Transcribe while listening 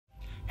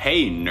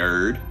Hey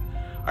nerd!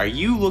 Are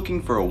you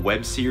looking for a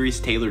web series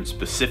tailored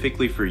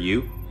specifically for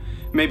you?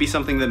 Maybe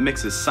something that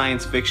mixes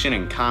science fiction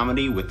and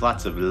comedy with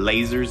lots of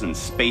lasers and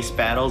space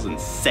battles and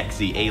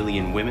sexy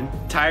alien women?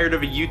 Tired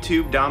of a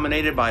YouTube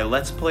dominated by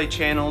Let's Play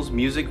channels,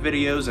 music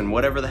videos, and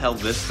whatever the hell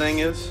this thing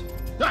is?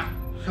 I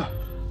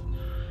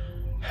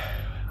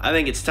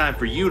think it's time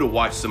for you to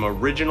watch some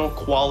original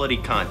quality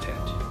content.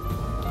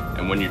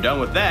 And when you're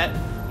done with that,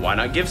 why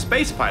not give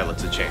space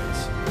pilots a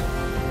chance?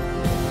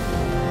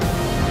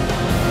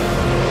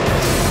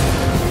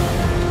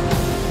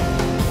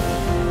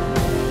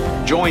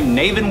 Join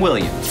Navin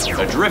Williams,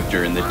 a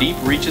drifter in the deep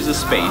reaches of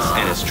space,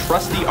 and his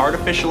trusty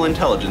artificial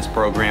intelligence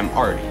program,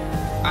 Artie.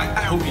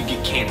 I hope you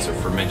get cancer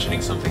for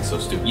mentioning something so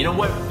stupid. You know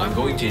what? I'm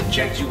going to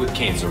inject you with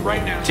cancer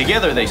right now.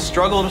 Together, they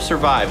struggle to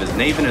survive as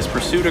Navin is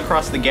pursued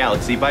across the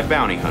galaxy by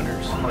bounty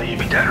hunters. I'm gonna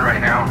leave you dead right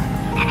now.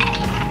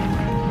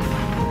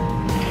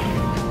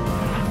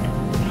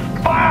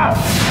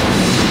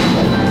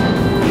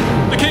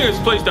 The king has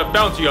placed a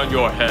bounty on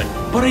your head.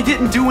 But I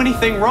didn't do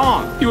anything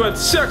wrong. You had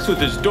sex with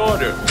his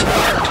daughter.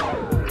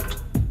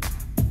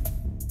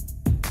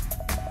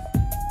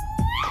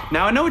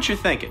 Now I know what you're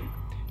thinking.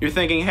 You're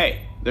thinking,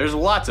 hey, there's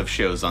lots of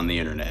shows on the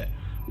internet.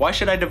 Why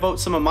should I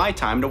devote some of my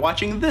time to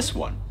watching this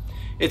one?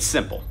 It's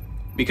simple.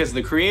 Because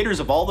the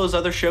creators of all those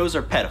other shows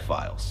are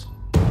pedophiles.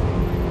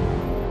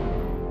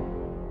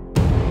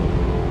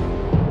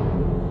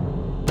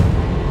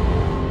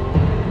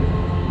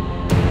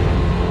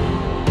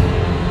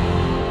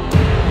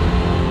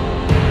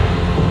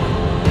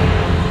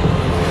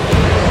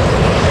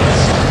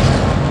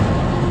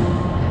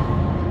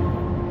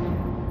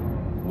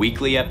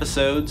 Weekly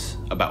episodes,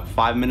 about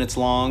 5 minutes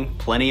long,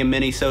 plenty of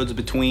mini-sodes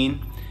between.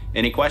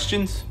 Any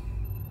questions?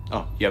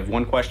 Oh, you have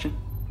one question?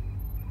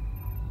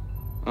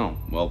 Oh,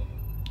 well,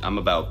 I'm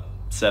about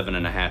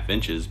 7.5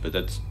 inches, but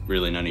that's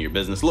really none of your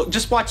business. Look,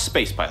 just watch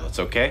Space Pilots,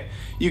 okay?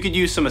 You could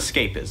use some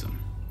escapism.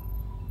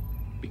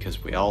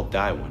 Because we all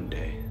die one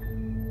day.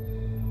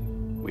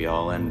 We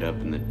all end up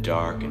in the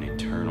dark and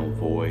eternal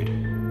void,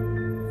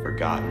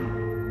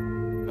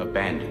 forgotten,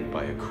 abandoned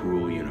by a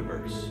cruel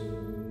universe.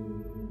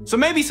 So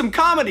maybe some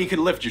comedy could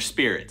lift your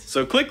spirits.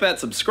 So click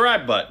that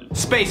subscribe button.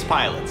 Space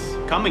Pilots,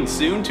 coming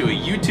soon to a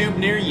YouTube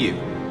near you.